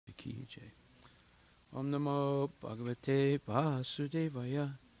Jai. Om Namo Bhagavate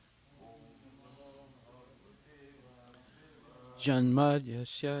Vasudevaya.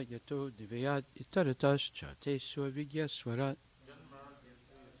 Janmadyasya yato divayat itaratas chate svavigya swarat.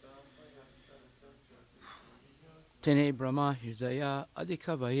 Tene Brahma Hridaya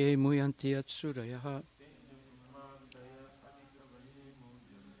Adhikavaye Muyanti Atsurayaha.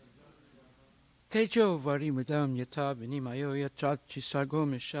 Tejo Varimudam Yata Vinimayo Yatrat Chisargo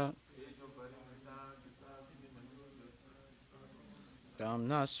Misha.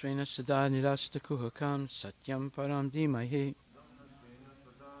 Ramna Svena Sada Nirastakuhakam Satyam Param Dimahi.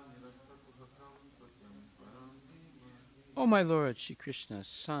 O my Lord Shri Krishna,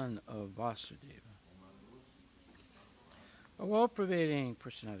 son of Vasudeva, a all-pervading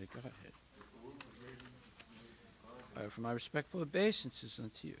personality of Godhead, I offer my respectful obeisances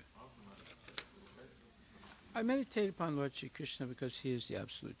unto you. I meditate upon Lord Shri Krishna because he is the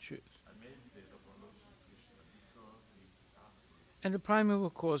absolute truth and the primeval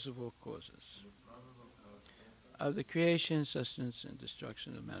cause of all causes, of the creation, sustenance, and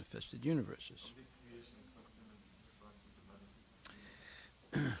destruction of manifested universes.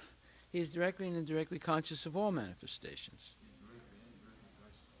 He is directly and indirectly conscious of all manifestations.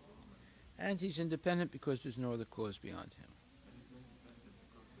 And he's independent because there's no other cause beyond him.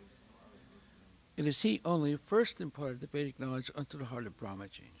 It is he only who first imparted the Vedic knowledge unto the heart of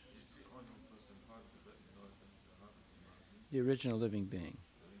Brahmaji, the original living being.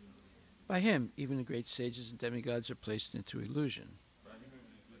 By him, even the great sages and demigods are placed into illusion,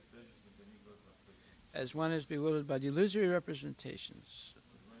 as one is bewildered by the illusory representations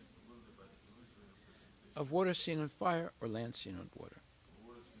of water seen on fire or land seen on water.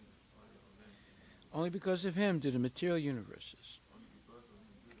 Only because of him do the material universes,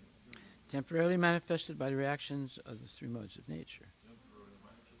 temporarily manifested by the reactions of the three modes of nature,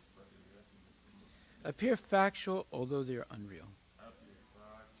 appear factual, although they are unreal.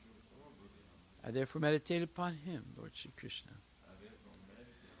 I therefore meditate upon him, Lord Shri Krishna,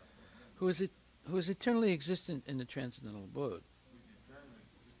 who is eternally existent in the transcendental abode,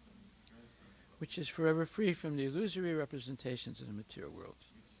 which is forever free from the illusory representations of the material world.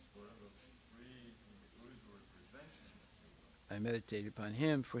 I meditate upon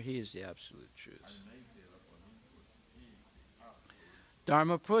him, for he is the absolute truth.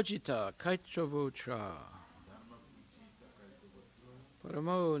 Dharma projita kaitravottra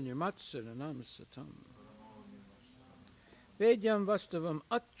paramo nirmatsaranam satam vedyam vastavam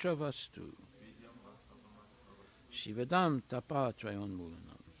atra vastu shivadam tapatrayon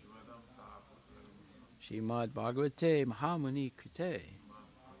mulanam Srimad Bhagavate Mahamuni Krite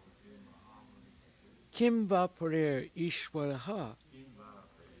Kim va purer Ishwaraha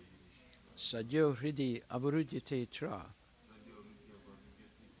Sadyo Hridi Avarudyate Tra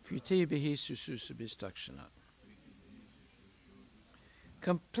Krite Bihi Sususabhistakshana.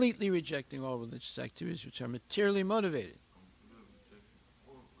 Completely rejecting all religious activities which are materially motivated,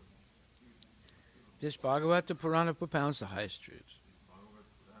 this Bhagavata Purana propounds the highest truth,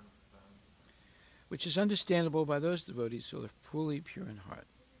 which is understandable by those devotees who are fully pure in heart.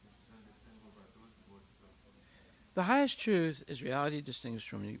 The highest truth is reality distinguished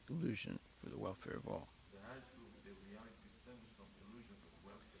from illusion for the welfare of all.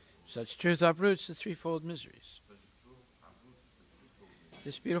 Such truth uproots the threefold miseries.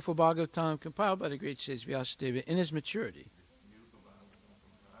 This beautiful Bhagavatam, compiled by the great sage Vyasadeva in his maturity,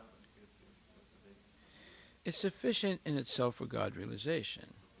 is sufficient in itself for God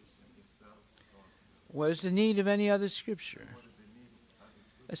realization. What is the need of any other scripture?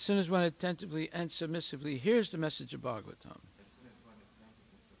 As soon as one attentively and submissively hears the message of Bhagavatam,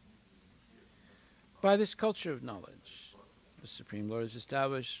 by this culture of knowledge, the Supreme Lord is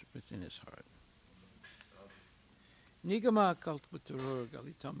established within his heart. Nigama kalpaturur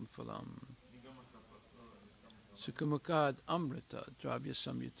galitam phalam sukhamukad amrita dravya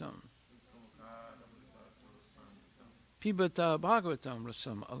samyutam pibata bhagavatam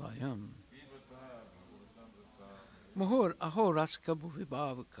rasam alayam Muhur aho raskabu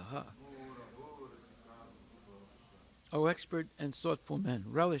vibhavakaha. O expert and thoughtful men,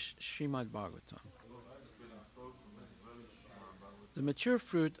 relish Srimad Bhagavatam, the mature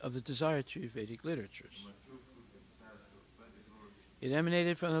fruit of the desire tree of Vedic literatures. It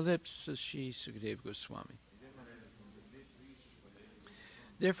emanated from the lips of Sri Sukadeva Goswami.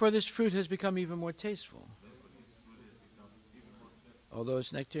 Therefore this fruit has become even more tasteful, although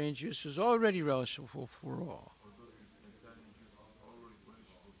its nectarian juice was already relishable for all,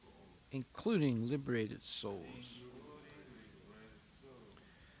 including liberated souls.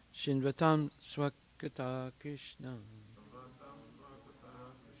 Shinvatam swakata Krishna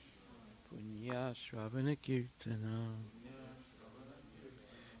Punya Shravana Kirtana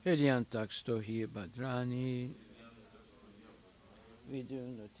Hridyantaksto hi Bhadrani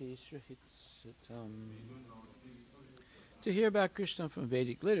Vidunati Srahitsatam. To hear about Krishna from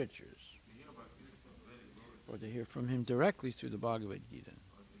Vedic literatures, or to hear from him directly through the Bhagavad Gita,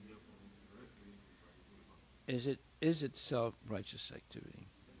 is itself righteous activity.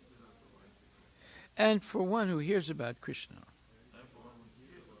 And for one who hears about Krishna,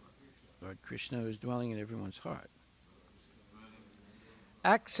 Lord Krishna, who is dwelling in everyone's heart,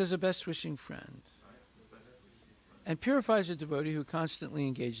 acts as a best-wishing friend, and purifies a devotee who constantly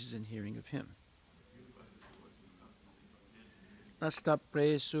engages in hearing of him.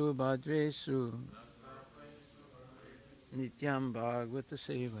 Nastapresu bhadresu nityam bhagavata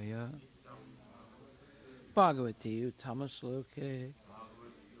sevaya bhagavati uttamasloke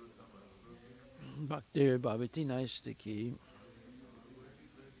bhaktir bhavati naistaki.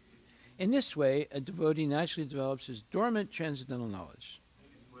 In this way, a devotee naturally develops his dormant transcendental knowledge.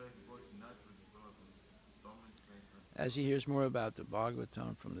 As he hears more about the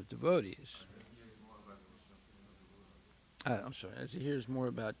Bhagavatam from the devotees, as he hears more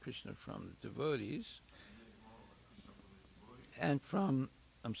about Krishna from the devotees,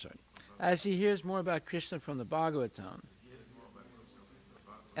 as he hears more about Krishna from the Bhagavatam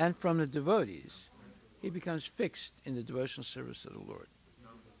and from the devotees, he becomes fixed in the devotional service of the Lord.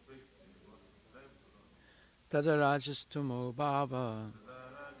 Tadarajastamo bhava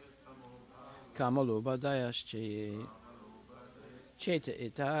kamalobhadayasche cheta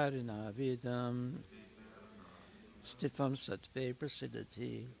itarina vidam stifam sattve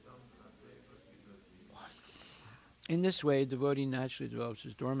prasidati. In this way, a devotee naturally develops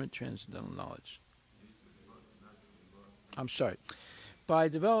his dormant transcendental knowledge. By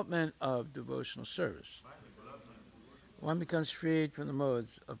development of devotional service, one becomes freed from the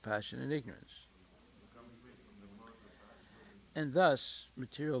modes of passion and ignorance. And thus,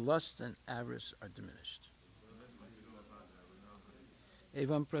 material lust and avarice are diminished.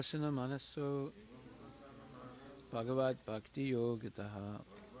 Evam prasana manaso bhagavat bhakti yogataha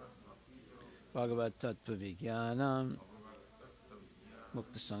bhagavat tattva vijnanam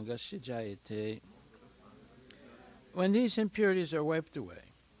mukta sangasya jayate. When these impurities are wiped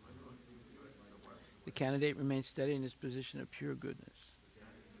away, the candidate remains steady in his position of pure goodness,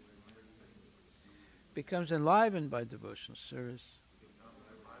 becomes enlivened by devotional service,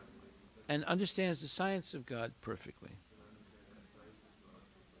 and understands the science of God perfectly.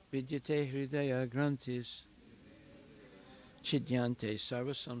 Vidyate hridaya grantis chidyante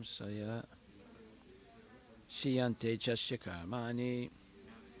sarvasamsaya shiyante chasya karmani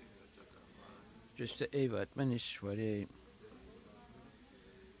drista eva atmanishware.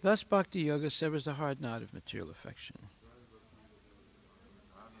 Thus Bhakti Yoga severs the hard knot of material affection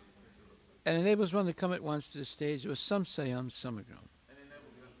and enables one to come at once to the stage of a samsayam samagram,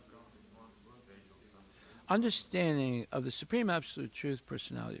 understanding of the Supreme Absolute Truth,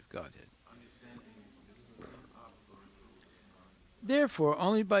 Personality of Godhead. Therefore,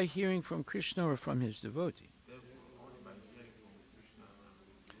 only by hearing from Krishna or from his devotee,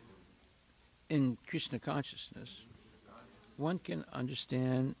 in Krishna consciousness, one can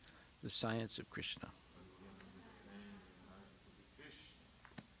understand the science of Krishna.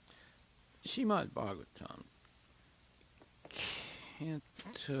 Srimad Bhagvatam,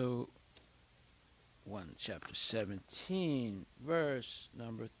 Canto 1, Chapter 17, verse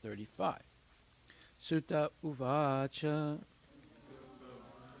number 35. Sutta Uvacha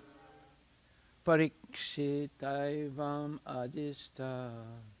Parikshitaivam Adista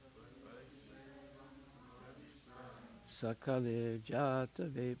Sakale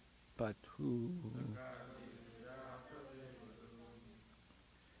Jata Vepathu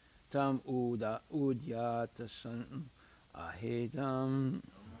Tam Udyata San Ahedam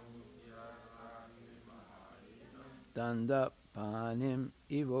Danda Panim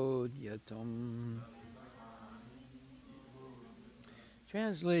Ivodyatam.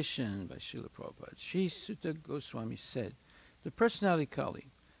 Translation by Srila Prabhupada. Sri Sutta Goswami said, the personality Kali,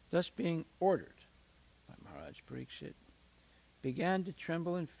 thus being ordered by Maharaj Parikshit, began to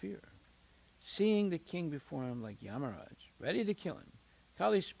tremble in fear. Seeing the king before him like Yamaraj, ready to kill him,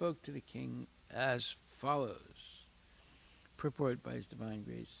 Kali spoke to the king as follows. Purport by His Divine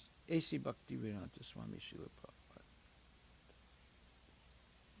Grace, A.C. Bhaktivedanta Swami Srila Prabhupada.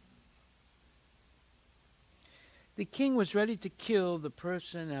 The king was ready to kill the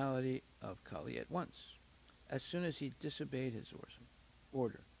personality of Kali at once, as soon as he disobeyed his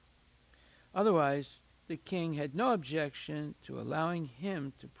order. Otherwise, the king had no objection to allowing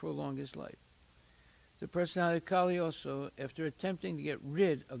him to prolong his life, The personality of Kali also, after attempting to get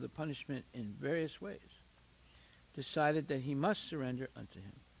rid of the punishment in various ways, decided that he must surrender unto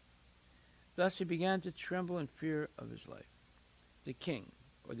him. Thus he began to tremble in fear of his life. The king,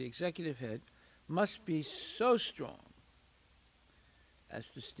 or the executive head, must be so strong as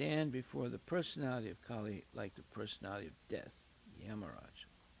to stand before the personality of Kali like the personality of death, Yamaraj.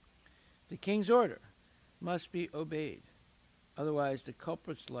 The king's order must be obeyed, otherwise the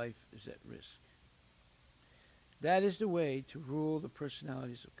culprit's life is at risk. That is the way to rule the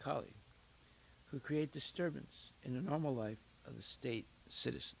personalities of Kali, who create disturbance in the normal life of the state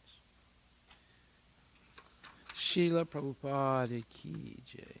citizens. Srila Prabhupada Ki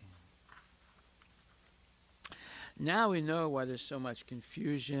Jai. Now we know why there's so much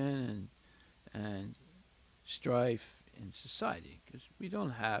confusion and strife in society, because we don't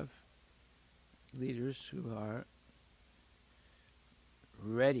have leaders who are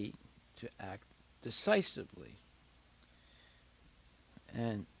ready to act decisively.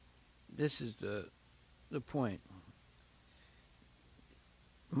 And this is the point.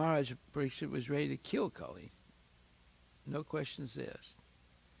 Maharaj Parikshit was ready to kill Kali. No questions asked.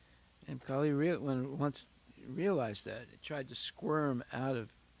 And Kali, once realized that, it tried to squirm out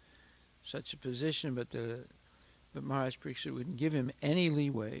of such a position, but Maharaj Parikshit wouldn't give him any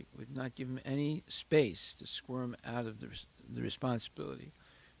leeway, would not give him any space to squirm out of the responsibility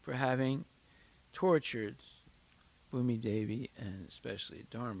for having tortured Bhumi Devi and especially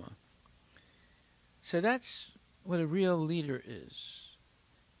Dharma. So that's what a real leader is.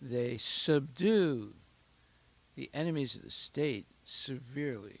 They subdue the enemies of the state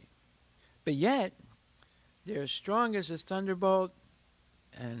severely, but yet they're strong as a thunderbolt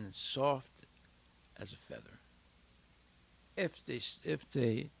and soft as a feather. If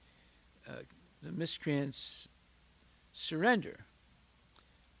the miscreants surrender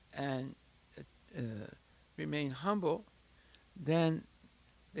and remain humble, then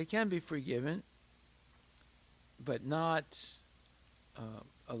they can be forgiven, but not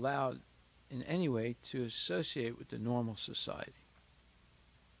allowed in any way to associate with the normal society.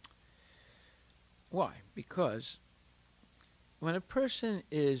 Why? Because when a person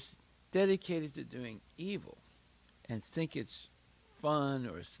is dedicated to doing evil and think it's fun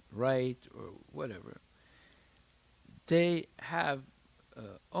or right or whatever, they have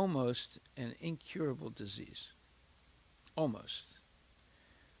almost an incurable disease. Almost.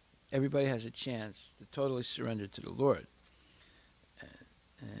 Everybody has a chance to totally surrender to the Lord.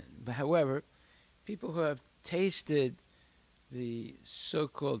 But however, people who have tasted the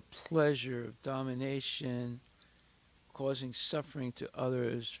so-called pleasure of domination, causing suffering to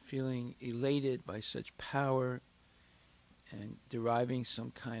others, feeling elated by such power, and deriving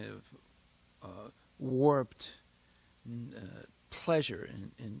some kind of warped pleasure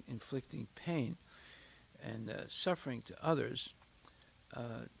in inflicting pain and suffering to others,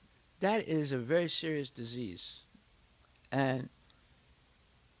 that is a very serious disease. And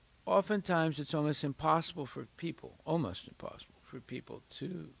oftentimes it's almost impossible for people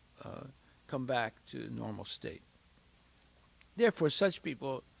to come back to a normal state. Therefore, such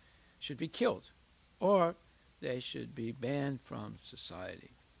people should be killed, or they should be banned from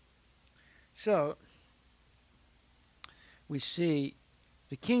society. So, we see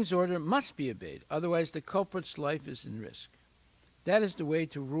the king's order must be obeyed, otherwise the culprit's life is in risk. That is the way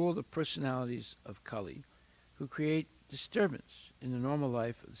to rule the personalities of Kali, who create disturbance in the normal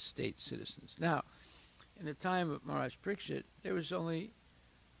life of the state citizens. Now, in the time of Maharaj Parikshit, there was only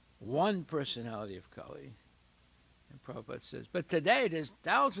one personality of Kali. And Prabhupada says, but today there's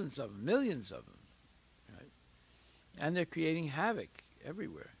thousands of them, millions of them. Right? And they're creating havoc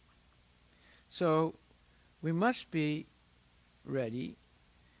everywhere. So we must be ready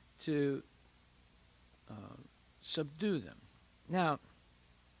to subdue them. Now,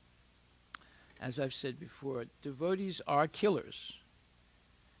 as I've said before, devotees are killers.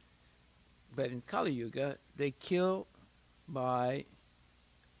 But in Kali Yuga, they kill by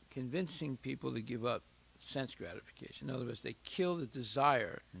convincing people to give up sense gratification. In other words, they kill the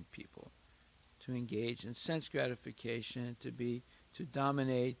desire in people to engage in sense gratification, to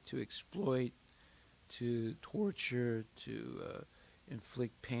dominate, to exploit, to torture, to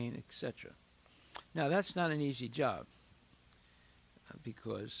inflict pain, etc. Now, that's not an easy job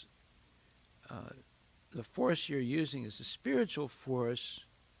because the force you're using is a spiritual force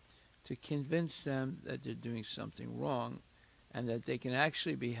to convince them that they're doing something wrong and that they can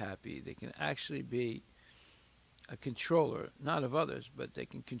actually be happy, they can actually be a controller, not of others, but they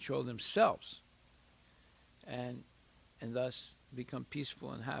can control themselves and thus become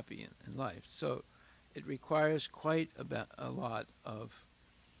peaceful and happy in life. So it requires quite a lot of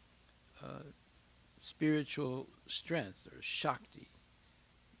spiritual strength or Shakti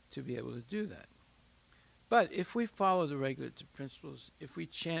to be able to do that. But if we follow the regulative principles, if we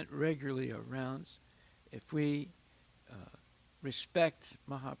chant regularly our rounds, if we respect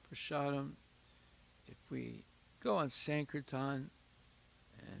Mahaprasadam, if we go on Sankirtan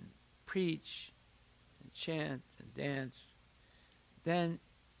and preach and chant and dance, then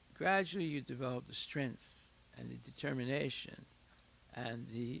gradually you develop the strength and the determination and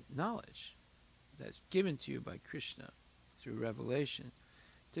the knowledge that's given to you by Krishna through revelation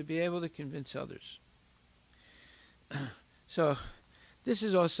to be able to convince others. So this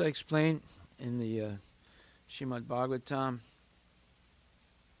is also explained in the Srimad Bhagvatam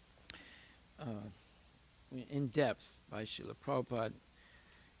in depth by Srila Prabhupada.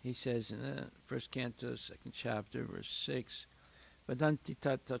 He says in the first canto, second chapter, verse 6, Vadanti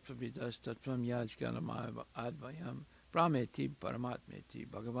tat tattvavidas tattvam yajganam advayam brahmeti paramatmeti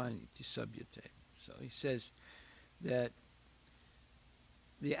bhagavan iti sabhyate. So he says that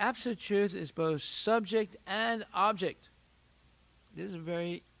the absolute truth is both subject and object. This is a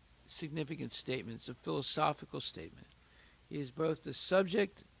very significant statement. It's a philosophical statement. He is both the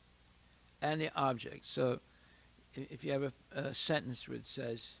subject and the object. So if you have a sentence where it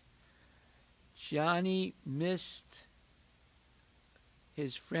says, Johnny missed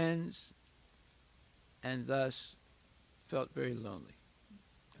his friends and thus felt very lonely.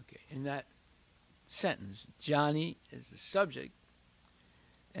 Okay, in that sentence, Johnny is the subject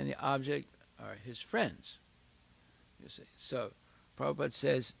and the object are his friends. You see. So Prabhupada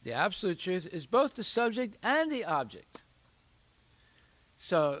says the absolute truth is both the subject and the object.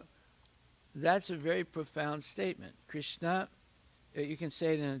 So that's a very profound statement. Krishna, you can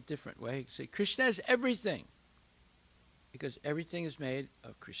say it in a different way. You can say Krishna is everything, because everything is made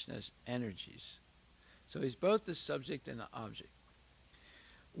of Krishna's energies. So he's both the subject and the object.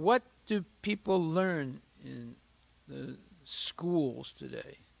 What do people learn in the schools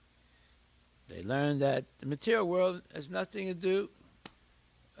today? They learn that the material world has nothing to do,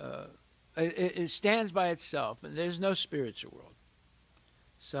 it stands by itself, and there's no spiritual world.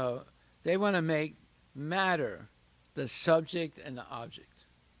 So they want to make matter the subject and the object.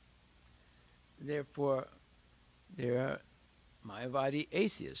 Therefore, they're Mayavadi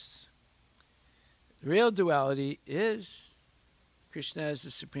atheists. The real duality is Krishna as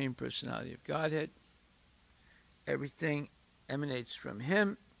the Supreme Personality of Godhead. Everything emanates from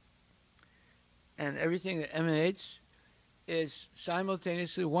him, and everything that emanates is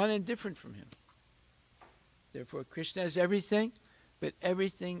simultaneously one and different from him. Therefore, Krishna is everything, but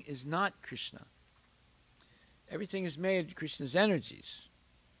everything is not Krishna. Everything is made of Krishna's energies,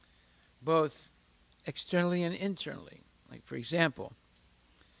 both externally and internally. Like, for example,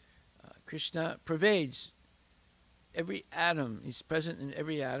 Krishna pervades every atom. He's present in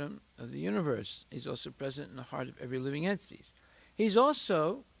every atom of the universe. He's also present in the heart of every living entity. He's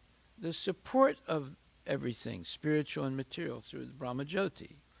also the support of everything, spiritual and material, through the Brahma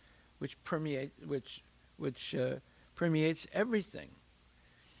Jyoti, which permeates everything.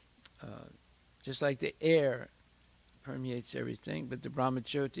 Just like the air permeates everything, but the Brahma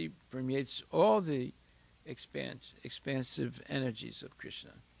Jyoti permeates all the expansive energies of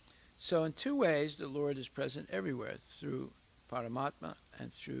Krishna. So in two ways, the Lord is present everywhere, through Paramatma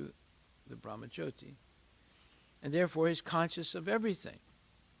and through the Brahma Jyoti. And therefore, he's conscious of everything.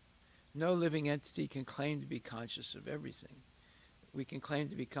 No living entity can claim to be conscious of everything. We can claim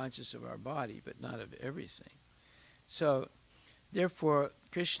to be conscious of our body, but not of everything. So, therefore,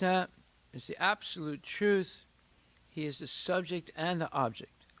 Krishna is the absolute truth. He is the subject and the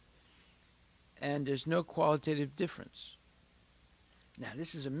object. And there's no qualitative difference. Now,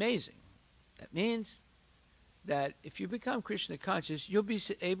 this is amazing. That means that if you become Krishna conscious, you'll be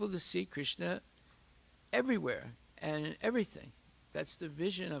able to see Krishna everywhere and in everything. That's the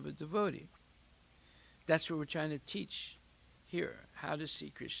vision of a devotee. That's what we're trying to teach here, how to see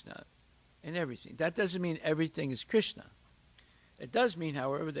Krishna in everything. That doesn't mean everything is Krishna. It does mean,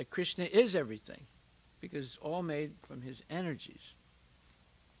 however, that Krishna is everything, because it's all made from his energies.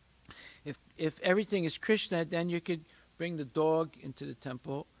 If everything is Krishna, then you could bring the dog into the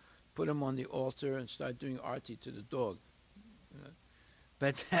temple, put him on the altar, and start doing Arati to the dog.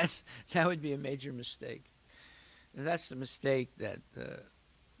 But that would be a major mistake. And that's the mistake that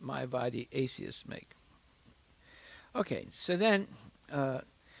Mayavadi atheists make. Okay, so then,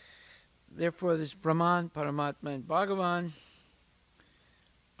 therefore, this Brahman, Paramatma, and Bhagavan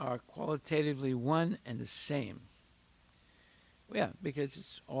are qualitatively one and the same. Yeah, because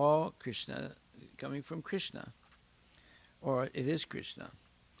it's all Krishna, coming from Krishna, or it is Krishna.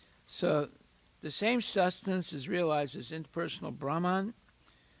 So the same substance is realized as interpersonal Brahman,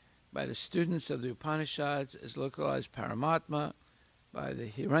 by the students of the Upanishads as localized Paramatma, by the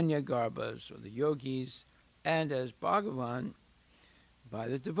Hiranyagarbhas or the yogis, and as Bhagavan by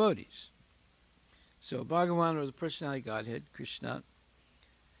the devotees. So Bhagavan, or the personality Godhead, Krishna,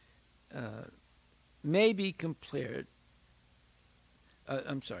 may be compared.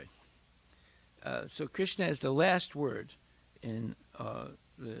 So Krishna is the last word in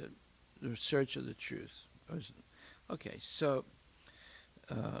the search of the truth. Okay, so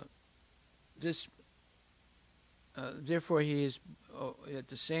therefore he is at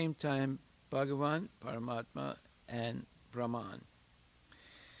the same time Bhagavan, Paramatma, and Brahman.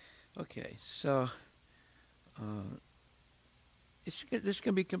 Okay, so this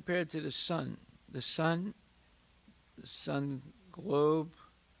can be compared to the sun. The sun globe,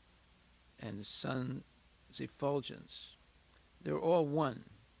 and the sun's effulgence. They're all one,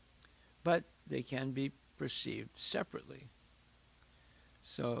 but they can be perceived separately.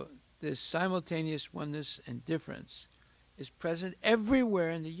 So this simultaneous oneness and difference is present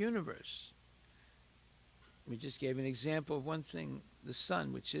everywhere in the universe. We just gave an example of one thing, the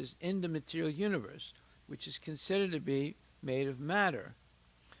sun, which is in the material universe, which is considered to be made of matter.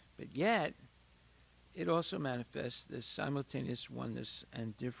 But yet, it also manifests this simultaneous oneness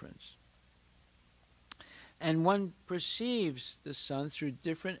and difference. And one perceives the sun through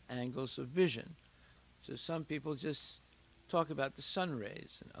different angles of vision. So some people just talk about the sun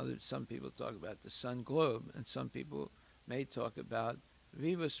rays, and some people talk about the sun globe, and some people may talk about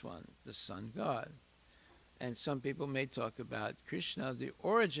Vivaswan, the sun god. And some people may talk about Krishna, the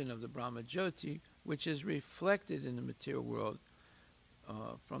origin of the Brahma Jyoti, which is reflected in the material world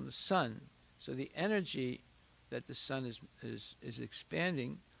from the sun. So the energy that the sun is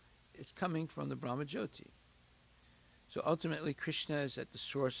expanding is coming from the Brahma Jyoti. So ultimately, Krishna is at the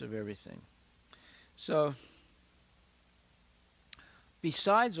source of everything. So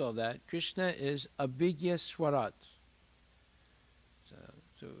besides all that, Krishna is Abhigya Swarat.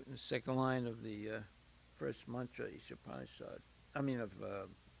 So in the second line of the first mantra, Ishapanishad,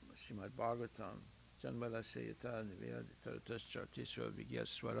 Srimad Bhagvatam, Janmadasayata Nivya Taratas Chartiswa Abhigya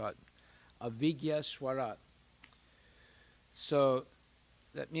Swarat. Avigya Swarat. So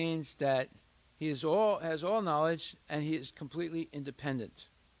that means that he has all knowledge, and he is completely independent.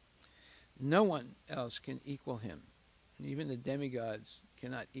 No one else can equal him. And even the demigods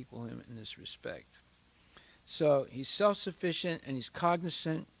cannot equal him in this respect. So he's self-sufficient, and he's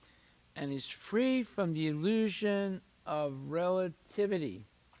cognizant, and he's free from the illusion of relativity.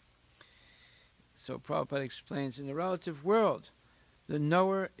 So Prabhupada explains, in the relative world, the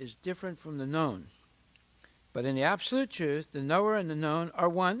knower is different from the known. But in the absolute truth, the knower and the known are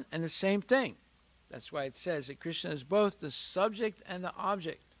one and the same thing. That's why it says that Krishna is both the subject and the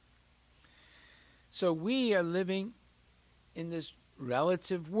object. So we are living in this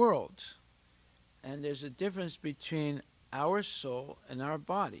relative world, and there's a difference between our soul and our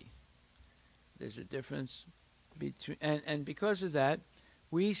body. There's a difference between, and because of that,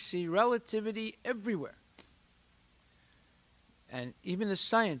 we see relativity everywhere. And even a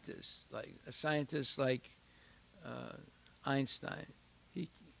scientist like Einstein,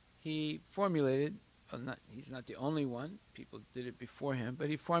 he formulated, he's not the only one, people did it before him, but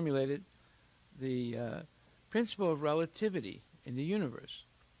he formulated the principle of relativity in the universe.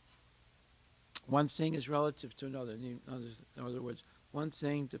 One thing is relative to another. In other words, one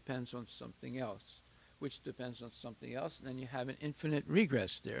thing depends on something else, which depends on something else, and then you have an infinite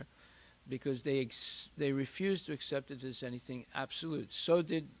regress there, because they refused to accept that there's anything absolute. So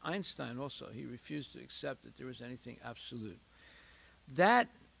did Einstein also. He refused to accept that there was anything absolute. That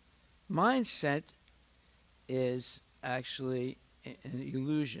mindset is actually an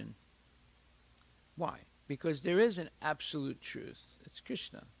illusion. Why? Because there is an absolute truth. It's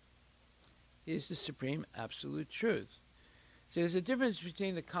Krishna. He is the supreme absolute truth. So there's a difference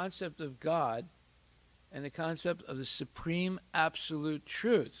between the concept of God and the concept of the supreme absolute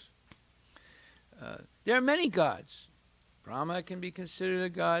truth. There are many gods. Brahma can be considered a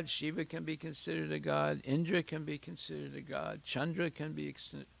god. Shiva can be considered a god. Indra can be considered a god. Chandra can be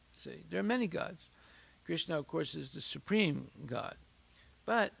considered. There are many gods. Krishna, of course, is the supreme god.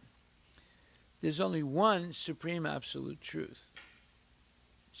 But there's only one supreme absolute truth.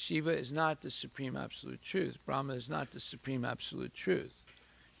 Shiva is not the supreme absolute truth. Brahma is not the supreme absolute truth.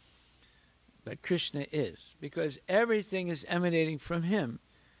 But Krishna is, because everything is emanating from him.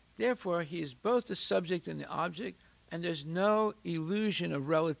 Therefore, he is both the subject and the object, and there's no illusion of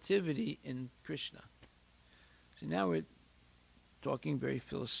relativity in Krishna. So now we're talking very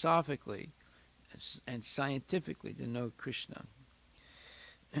philosophically and scientifically to know Krishna.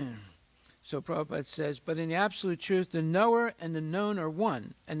 So Prabhupada says, but in the absolute truth, the knower and the known are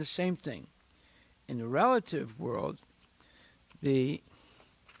one and the same thing. In the relative world, the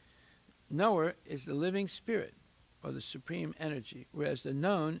knower is the living spirit, or the supreme energy, whereas the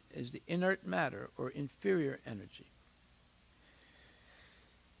known is the inert matter, or inferior energy.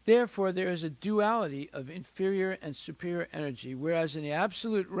 Therefore, there is a duality of inferior and superior energy, whereas in the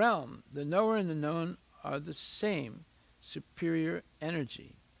absolute realm, the knower and the known are the same superior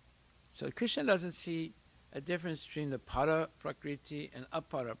energy. So Krishna doesn't see a difference between the para prakriti and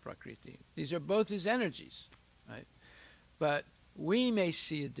apara prakriti. These are both his energies, right? But we may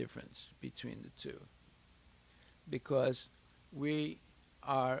see a difference between the two because we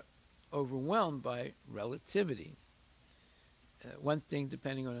are overwhelmed by relativity. One thing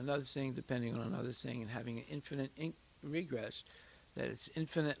depending on another thing, depending on another thing, and having an infinite regress, that it's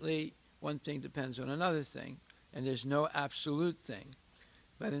infinitely, one thing depends on another thing, and there's no absolute thing.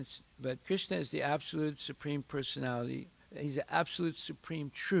 But Krishna is the absolute supreme personality. He's the absolute supreme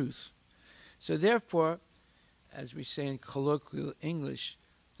truth. So therefore, as we say in colloquial English,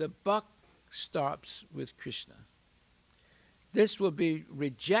 the buck stops with Krishna. This will be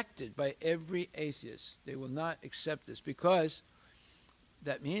rejected by every atheist. They will not accept this because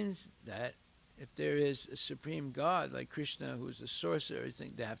that means that if there is a supreme God like Krishna, who is the source of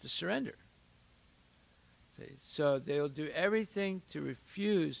everything, they have to surrender. So they'll do everything to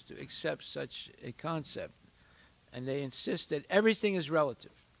refuse to accept such a concept. And they insist that everything is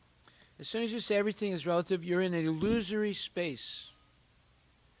relative. As soon as you say everything is relative, you're in an illusory space.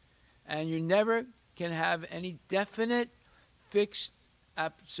 And you never can have any definite, fixed,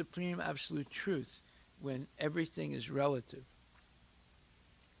 supreme, absolute truth when everything is relative.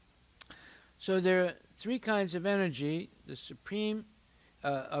 So there are three kinds of energy, the supreme,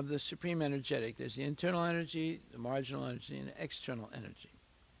 of the supreme energetic. There's the internal energy, the marginal energy, and the external energy.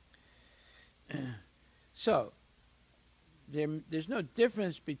 So there's no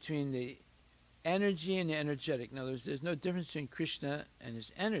difference between the energy and the energetic. In other words, there's no difference between Krishna and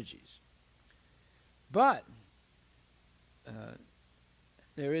his energies. But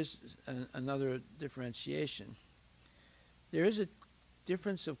there is another differentiation. There is a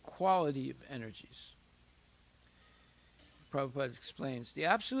difference of quality of energies. Prabhupada explains, the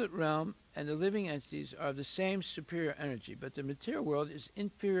absolute realm and the living entities are of the same superior energy, but the material world is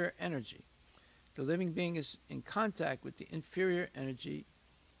inferior energy. The living being is in contact with the inferior energy.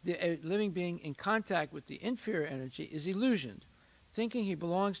 The living being in contact with the inferior energy is illusioned, thinking he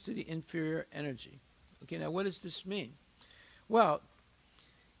belongs to the inferior energy. Okay, now what does this mean? Well,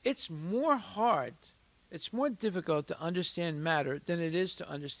 it's more hard, it's more difficult to understand matter than it is to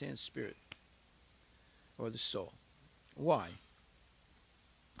understand spirit or the soul. Why?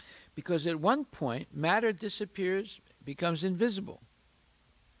 Because at one point, matter disappears, becomes invisible.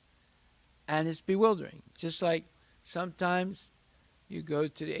 And it's bewildering. Just like sometimes you go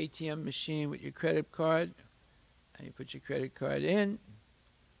to the ATM machine with your credit card, and you put your credit card in,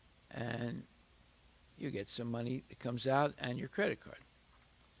 and you get some money that comes out and your credit card.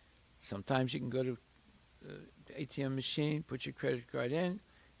 Sometimes you can go to the ATM machine, put your credit card in,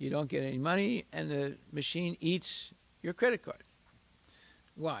 you don't get any money, and the machine eats your credit card.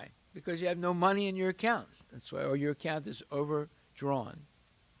 Why? Because you have no money in your account. That's why, or your account is overdrawn.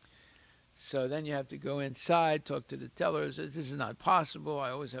 So then you have to go inside, talk to the tellers. This is not possible. I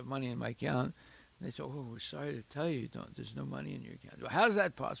always have money in my account. And they say, oh, we're sorry to tell you, there's no money in your account. Well, how's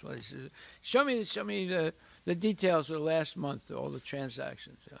that possible? They say, show me the details of the last month, all the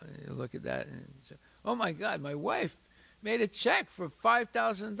transactions. You look at that and say, oh my God, my wife made a check for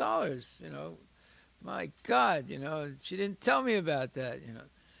 $5,000, My God, she didn't tell me about that,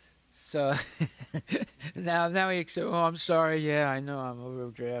 So now he said, oh, I'm sorry, yeah, I know I'm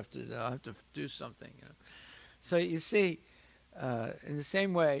overdrafted, I'll have to do something. So you see, in the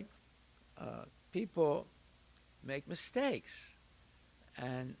same way, people make mistakes.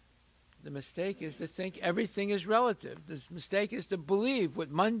 And the mistake is to think everything is relative. The mistake is to believe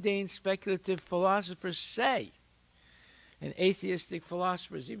what mundane speculative philosophers say. And atheistic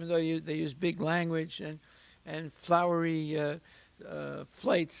philosophers, even though they use big language and flowery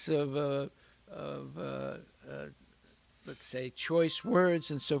flights of let's say, choice words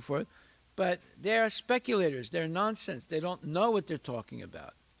and so forth, but they are speculators. They're nonsense. They don't know what they're talking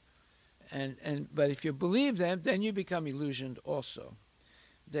about. But if you believe them, then you become illusioned also.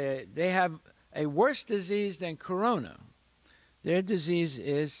 They have a worse disease than corona. Their disease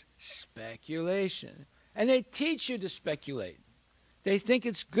is speculation. And they teach you to speculate. They think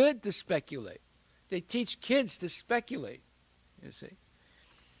it's good to speculate. They teach kids to speculate, you see.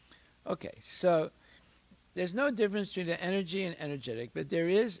 Okay, so there's no difference between the energy and energetic, but there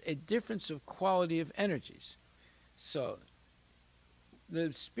is a difference of quality of energies. So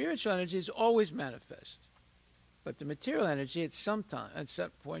the spiritual energy is always manifest, but the material energy at some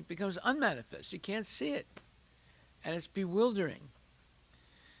point becomes unmanifest. You can't see it, and it's bewildering.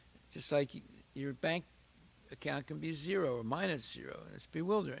 Just like your bank account can be zero or minus zero, and it's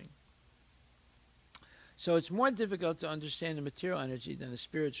bewildering. So it's more difficult to understand the material energy than the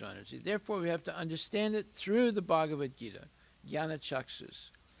spiritual energy. Therefore, we have to understand it through the Bhagavad Gita, Jnana Chaksus.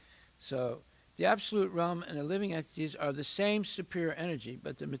 So the absolute realm and the living entities are the same superior energy,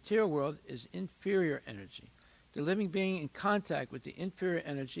 but the material world is inferior energy. The living being in contact with the inferior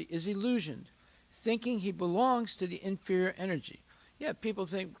energy is illusioned, thinking he belongs to the inferior energy. Yeah, people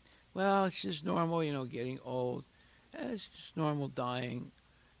think, well, it's just normal, you know, getting old. It's just normal dying.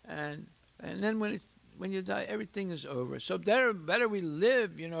 And then when you die, everything is over. So better we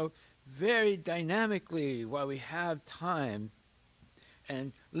live, you know, very dynamically while we have time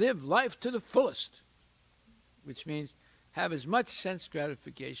and live life to the fullest, which means have as much sense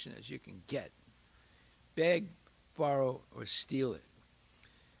gratification as you can get. Beg, borrow, or steal it.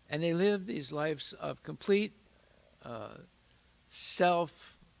 And they live these lives of complete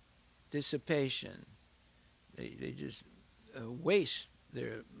self-dissipation. They just waste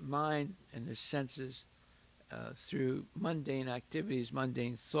their mind and their senses through mundane activities,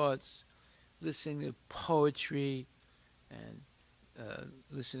 mundane thoughts, listening to poetry and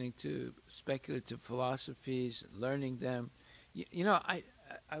listening to speculative philosophies, learning them. You know,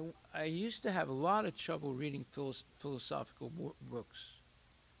 I used to have a lot of trouble reading philosophical books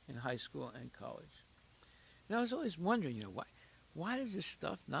in high school and college. And I was always wondering, you know, why does this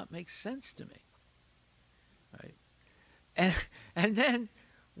stuff not make sense to me? Right? And then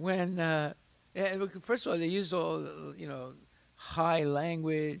when, first of all, they used all, you know, high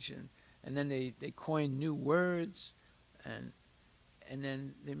language, and then they coin new words, and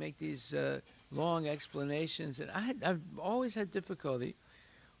then they make these long explanations. And I've always had difficulty.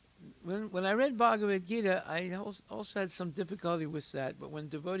 When I read Bhagavad Gita, I also had some difficulty with that. But when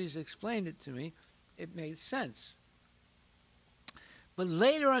devotees explained it to me, it made sense. But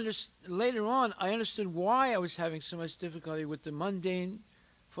later on, I understood why I was having so much difficulty with the mundane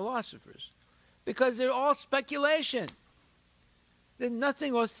philosophers. Because they're all speculation. There's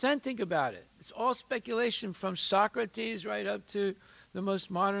nothing authentic about it. It's all speculation from Socrates right up to the most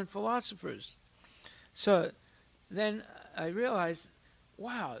modern philosophers. So then I realized,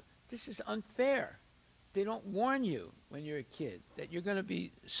 wow, this is unfair. They don't warn you when you're a kid that you're going to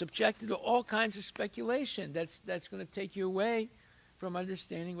be subjected to all kinds of speculation that's going to take you away from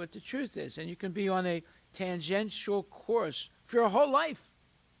understanding what the truth is. And you can be on a tangential course for your whole life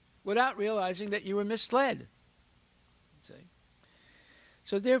without realizing that you were misled. See?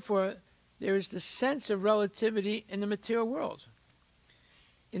 So therefore, there is the sense of relativity in the material world.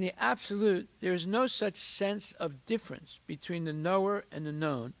 In the absolute, there is no such sense of difference between the knower and the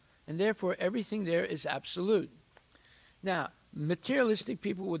known, and therefore everything there is absolute. Now, materialistic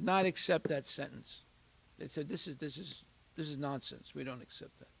people would not accept that sentence. They said, this is nonsense. We don't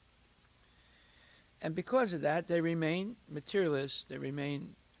accept that. And because of that, they remain materialists, they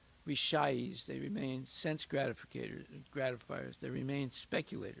remain Rishayis, they remain sense gratifiers, they remain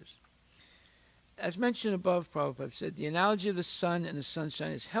speculators. As mentioned above, Prabhupada said, the analogy of the sun and the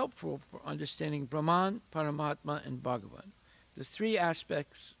sunshine is helpful for understanding Brahman, Paramatma, and Bhagavan, the three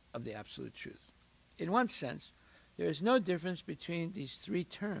aspects of the Absolute Truth. In one sense, there is no difference between these three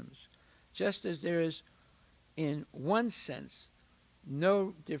terms, just as there is, in one sense,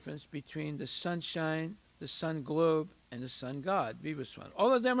 no difference between the sunshine, the sun globe, and the sun god, Vivaswan.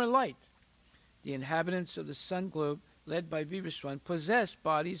 All of them are light. The inhabitants of the sun globe, led by Vivaswan, possess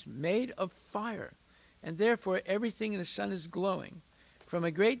bodies made of fire, and therefore everything in the sun is glowing. From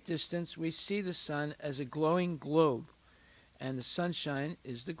a great distance, we see the sun as a glowing globe, and the sunshine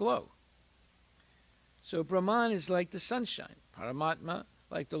is the glow. So Brahman is like the sunshine, Paramatma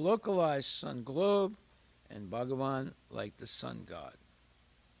like the localized sun globe, and Bhagavan like the sun god.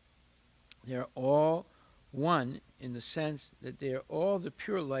 They are all one in the sense that they are all the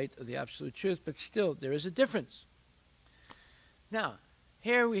pure light of the Absolute Truth, but still there is a difference. Now,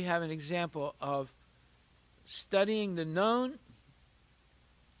 here we have an example of studying the known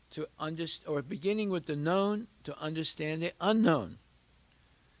to understand, or beginning with the known to understand the unknown.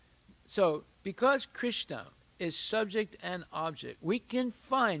 So, because Krishna is subject and object, we can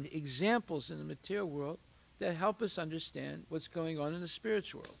find examples in the material world that help us understand what's going on in the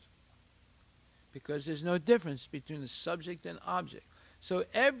spiritual world. Because there's no difference between the subject and object. So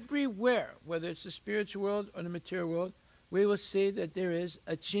everywhere, whether it's the spiritual world or the material world, we will see that there is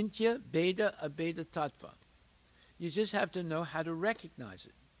achintya beda abeda tattva. You just have to know how to recognize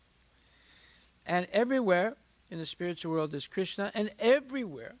it. And everywhere in the spiritual world there's Krishna, and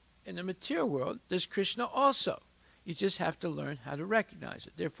everywhere in the material world there's Krishna also. You just have to learn how to recognize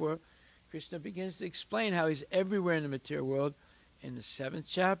it. Therefore, Krishna begins to explain how he's everywhere in the material world in the 7th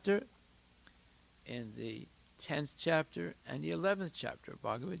chapter, in the 10th chapter, and the 11th chapter of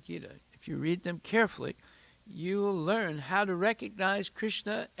Bhagavad Gita. If you read them carefully, you will learn how to recognize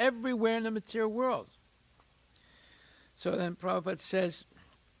Krishna everywhere in the material world. So then Prabhupada says,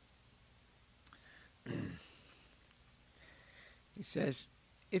 he says,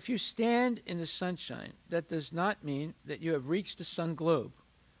 if you stand in the sunshine, that does not mean that you have reached the sun globe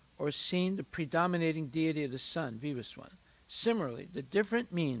or seen the predominating deity of the sun, Vivaswan. Similarly, the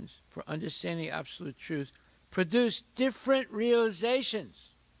different means for understanding absolute truth produce different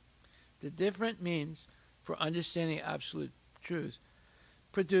realizations. The different means for understanding absolute truth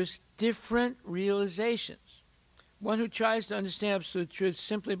produce different realizations. One who tries to understand absolute truth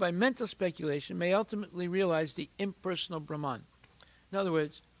simply by mental speculation may ultimately realize the impersonal Brahman. In other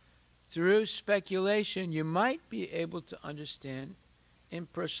words, through speculation, you might be able to understand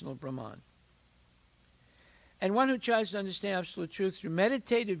impersonal Brahman. And one who tries to understand absolute truth through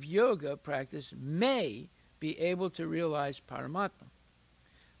meditative yoga practice may be able to realize Paramatma.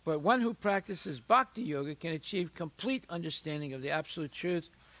 But one who practices bhakti yoga can achieve complete understanding of the absolute truth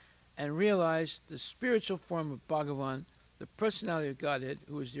and realize the spiritual form of Bhagavan, the personality of Godhead,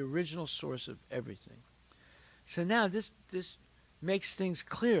 who is the original source of everything. So now this makes things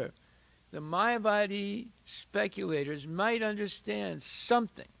clear. The Mayavadi speculators might understand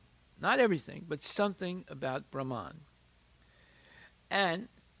something, not everything, but something about Brahman. And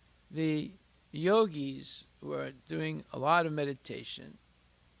the yogis who are doing a lot of meditation,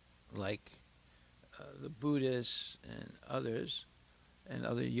 like the Buddhists and others, and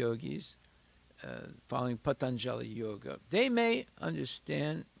other yogis following Patanjali Yoga, they may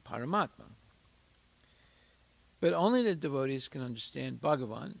understand Paramatma. But only the devotees can understand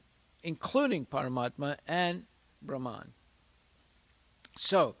Bhagavan, including Paramatma and Brahman.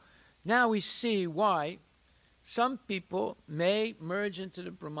 So, now we see why some people may merge into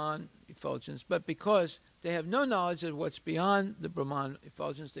the Brahman effulgence, but because they have no knowledge of what's beyond the Brahman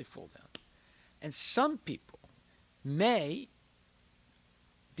effulgence, they fall down. And some people may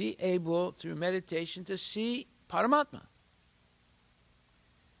be able, through meditation, to see Paramatma.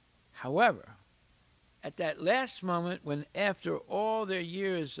 However, at that last moment, when after all their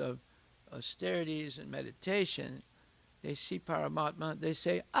years of austerities and meditation, they see Paramatma, they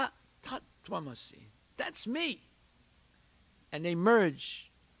say, ah, tat tvamasi, that's me. And they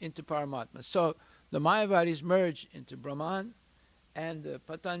merge into Paramatma. So the Mayavadis merge into Brahman, and the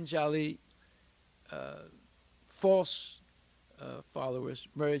Patanjali false followers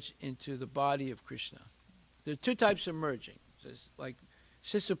merge into the body of Krishna. There are two types of merging. It's like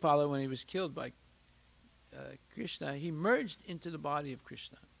Sisupala, when he was killed by Krishna, he merged into the body of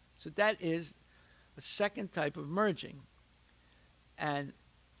Krishna. So that is a second type of merging. And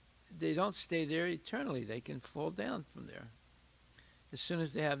they don't stay there eternally. They can fall down from there as soon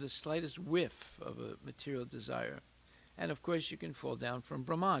as they have the slightest whiff of a material desire. And of course you can fall down from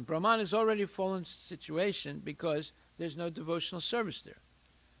Brahman. Brahman is already a fallen situation because there's no devotional service there.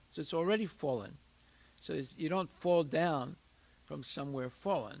 So it's already fallen. So you don't fall down from somewhere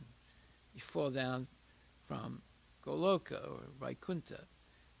fallen. You fall down from Goloka or Vaikuntha.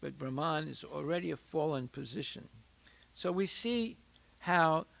 But Brahman is already a fallen position. So we see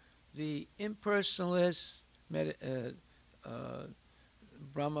how the impersonalists,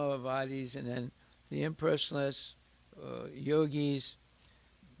 Brahmavadis, and then the impersonalists, yogis,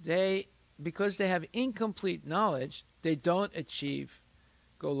 they, because they have incomplete knowledge, they don't achieve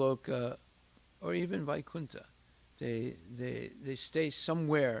Goloka or even Vaikuntha. They stay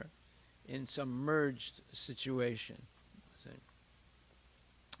somewhere in some merged situation.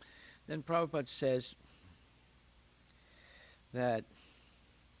 Then Prabhupada says that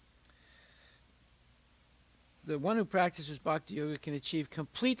the one who practices bhakti yoga can achieve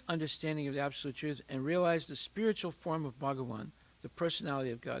complete understanding of the absolute truth and realize the spiritual form of Bhagavan, the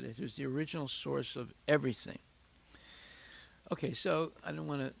personality of God, who's the original source of everything. Okay, so I don't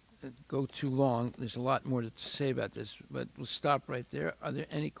want to go too long. There's a lot more to say about this, but we'll stop right there. Are there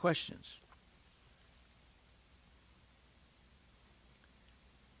any questions?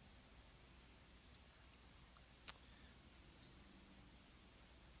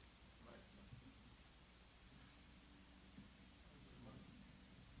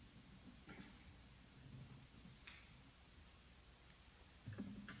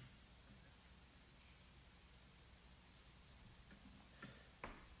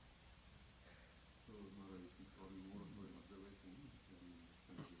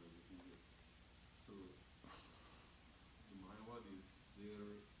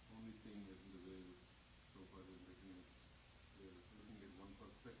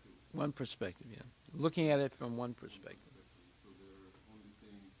 One perspective, yeah. Looking at it from one perspective. So they're only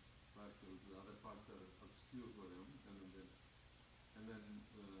saying practical, the other parts are obscure for them. And then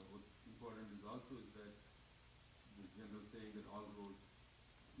what's important is also is that the general saying that all roads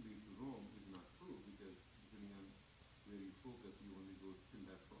lead to Rome is not true, because depending on where you focus, you only go till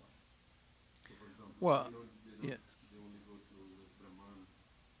that far. So for example, Well, they only go to the Brahman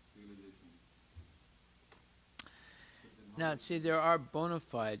realization. Now, see, there are bona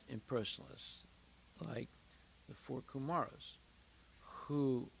fide impersonalists, like the four Kumaras,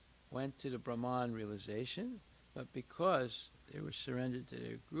 who went to the Brahman realization, but because they were surrendered to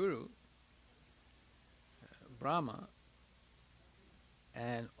their guru, Brahma,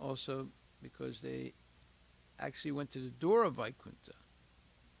 and also because they actually went to the door of Vaikuntha,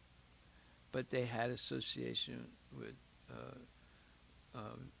 but they had association with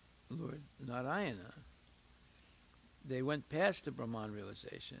Lord Narayana. They went past the Brahman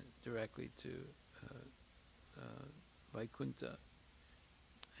realization directly to Vaikuntha,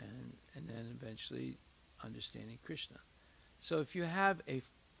 and then eventually understanding Krishna. So if you have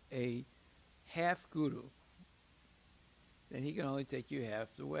a half guru, then he can only take you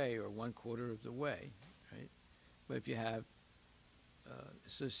half the way or 1/4 of the way, right? But if you have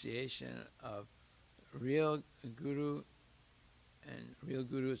association of real guru, and real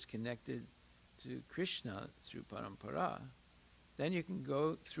guru is connected to Krishna through parampara, then you can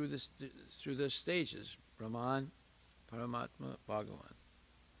go through those stages: Brahman, Paramatma, Bhagavan.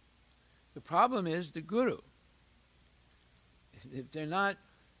 The problem is the guru. If they're not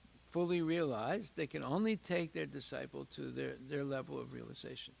fully realized, they can only take their disciple to their level of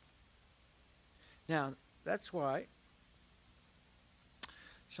realization. Now, that's why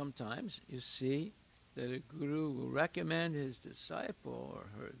sometimes you see that a guru will recommend his disciple or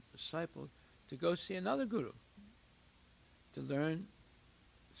her disciple to go see another guru to learn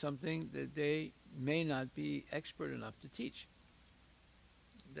something that they may not be expert enough to teach.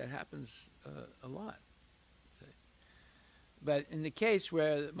 That happens a lot. But in the case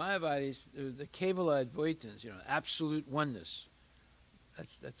where the Mayavadis, the Kevala Advaitins, absolute oneness,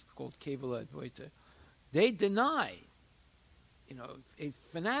 that's called Kevala Advaita, they deny,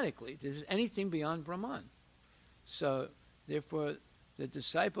 fanatically, there's anything beyond Brahman. So, therefore, the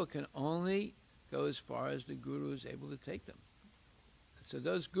disciple can only go as far as the guru is able to take them. So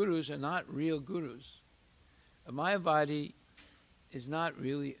those gurus are not real gurus. A Mayavadi is not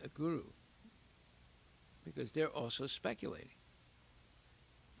really a guru, because they're also speculating.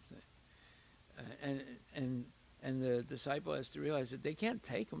 And the disciple has to realize that they can't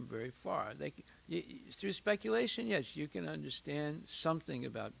take them very far. Through speculation, yes, you can understand something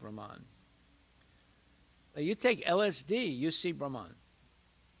about Brahman. You take LSD, you see Brahman.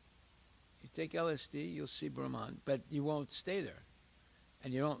 You take LSD, you'll see Brahman, but you won't stay there.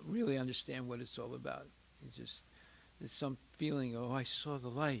 And you don't really understand what it's all about. There's some feeling, oh, I saw the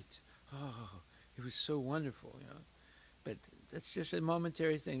light. Oh, it was so wonderful, But that's just a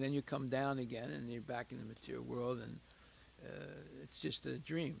momentary thing. Then you come down again, and you're back in the material world, and it's just a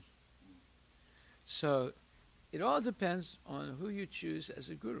dream. So it all depends on who you choose as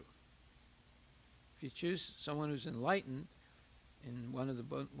a guru. If you choose someone who's enlightened in one of the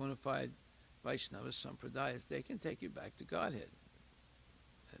bona fide Vaishnava Sampradayas, they can take you back to Godhead,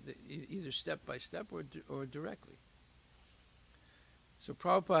 either step by step or directly. So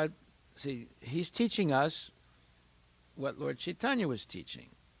Prabhupada, see, he's teaching us what Lord Chaitanya was teaching.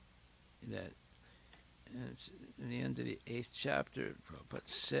 That, and it's in the end of the 8th chapter, Prabhupada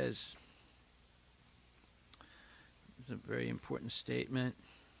says, it's a very important statement.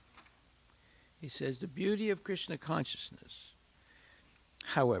 He says, the beauty of Krishna consciousness,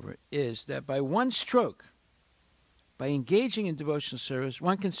 however, is that by one stroke, by engaging in devotional service,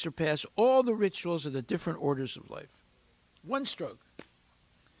 one can surpass all the rituals of the different orders of life. One stroke.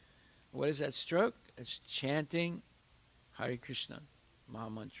 What is that stroke? It's chanting Hare Krishna,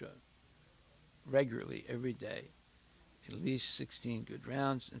 Mahamantra, regularly, every day, at least 16 good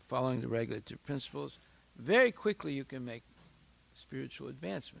rounds, and following the regulative principles. Very quickly you can make spiritual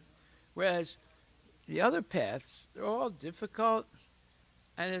advancement. Whereas the other paths, they're all difficult,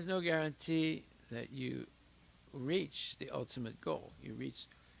 and there's no guarantee that you reach the ultimate goal. You reach,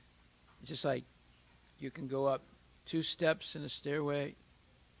 just like you can go up 2 steps in a stairway,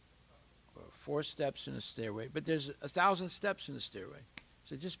 or 4 steps in a stairway, but there's 1,000 steps in the stairway.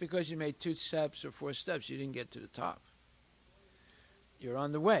 So just because you made 2 steps or 4 steps, you didn't get to the top. You're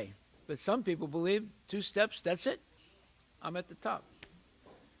on the way. But some people believe 2 steps, that's it. I'm at the top.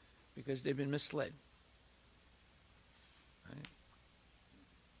 Because they've been misled. Right?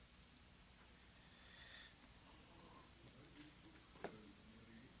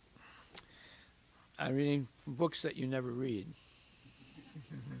 I'm reading from books that you never read.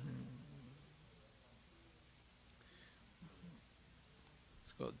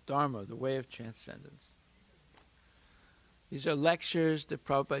 It's called Dharma, the Way of Transcendence. These are lectures that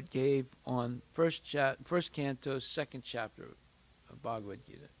Prabhupada gave on first canto, second chapter of Bhagavad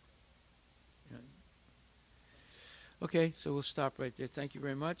Gita. Yeah. Okay, so we'll stop right there. Thank you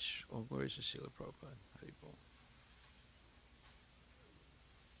very much. All glories to Srila Prabhupada. Haribol.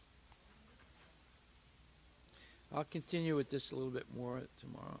 I'll continue with this a little bit more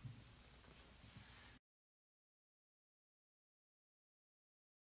tomorrow.